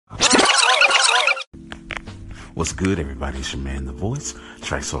What's good, everybody? It's your man, The Voice,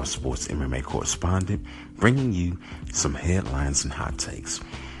 Trackstar Sports MMA correspondent, bringing you some headlines and hot takes.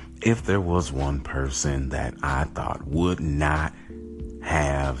 If there was one person that I thought would not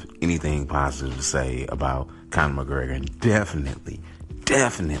have anything positive to say about Conor McGregor, and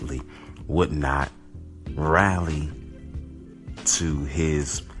definitely would not rally to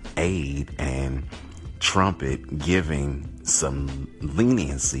his aid and trumpet giving some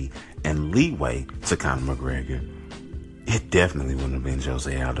leniency and leeway to Conor McGregor, it definitely wouldn't have been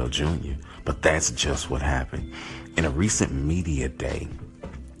Jose Aldo Jr. But that's just what happened. In a recent media day,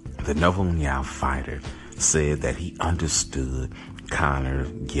 the Nova União fighter said that he understood Conor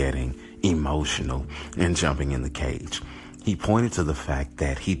getting emotional and jumping in the cage. He pointed to the fact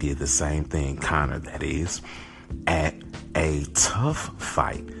that he did the same thing, Conor that is, at a tough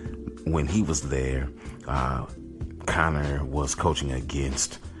fight when he was there. Conor was coaching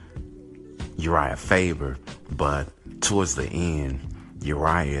against Uriah Faber, but towards the end,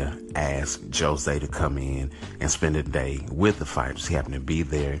 Uriah asked Jose to come in and spend a day with the fighters. He happened to be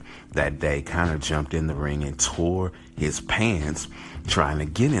there that day. Conor jumped in the ring and tore his pants trying to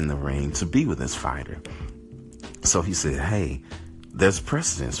get in the ring to be with his fighter. So he said, hey, there's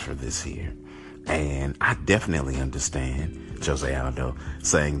precedence for this here. And I definitely understand Jose Aldo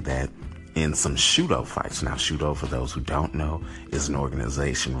saying that in some Shooto fights. Now, Shooto, for those who don't know, is an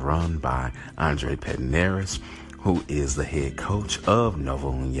organization run by Andre Pederneiras, who is the head coach of Nova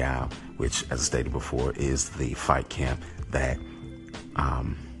União, which, as I stated before, is the fight camp that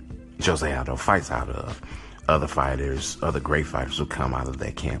Jose Aldo fights out of. Other great fighters will come out of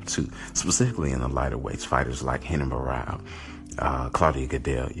that camp too, specifically in the lighter weights, fighters like Renan Barão, Claudia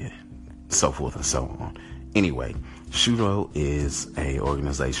Gadelha, so forth and so on. Anyway, Shooto is a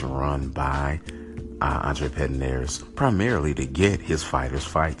organization run by Andre Pederneiras primarily to get his fighters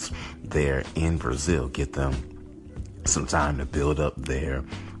fights there in Brazil, get them some time to build up their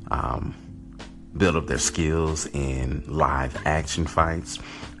skills in live action fights,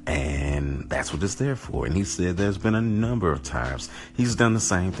 and that's what it's there for. And he said there's been a number of times he's done the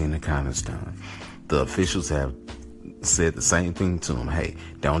same thing that Conor's done. The officials have said the same thing to him. Hey,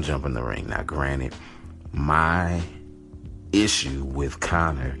 don't jump in the ring. Now, granted, my issue with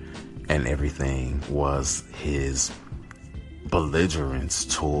Conor and everything was his belligerence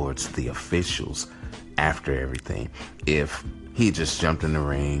towards the officials after everything. If he just jumped in the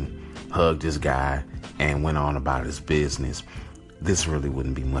ring, hugged his guy, and went on about his business, this really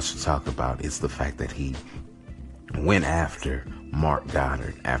wouldn't be much to talk about. It's the fact that he went after Marc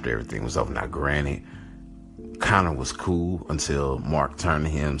Goddard after everything was over. Now, granted, Conor was cool until Marc turned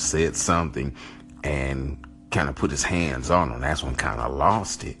to him, said something, and kind of put his hands on him. That's when Conor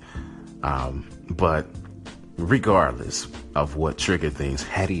lost it. But regardless of what triggered things,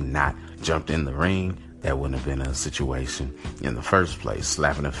 had he not jumped in the ring, that wouldn't have been a situation in the first place.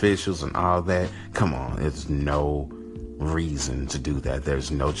 Slapping officials and all that, come on, there's no reason to do that.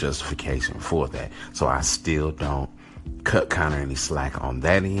 There's no justification for that. So I still don't cut Conor any slack on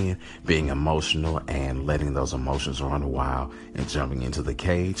that end, being emotional and letting those emotions run wild and jumping into the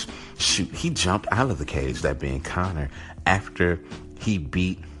cage. Shoot, he jumped out of the cage, that being Conor, after he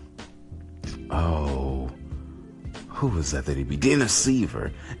beat, who was that he beat? Dennis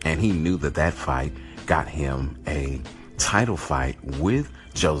Siver. And he knew that fight got him a title fight with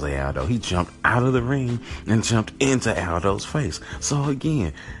Jose Aldo. He jumped out of the ring and jumped into Aldo's face. So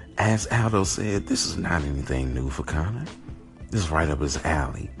again, as Aldo said, this is not anything new for Conor. This is right up his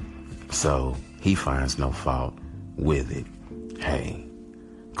alley. So he finds no fault with it. Hey,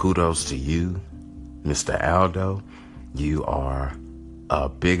 kudos to you, Mr. Aldo. You are a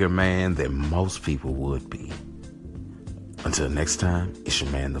bigger man than most people would be. Until next time, it's your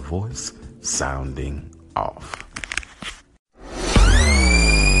man, The Voice, sounding off.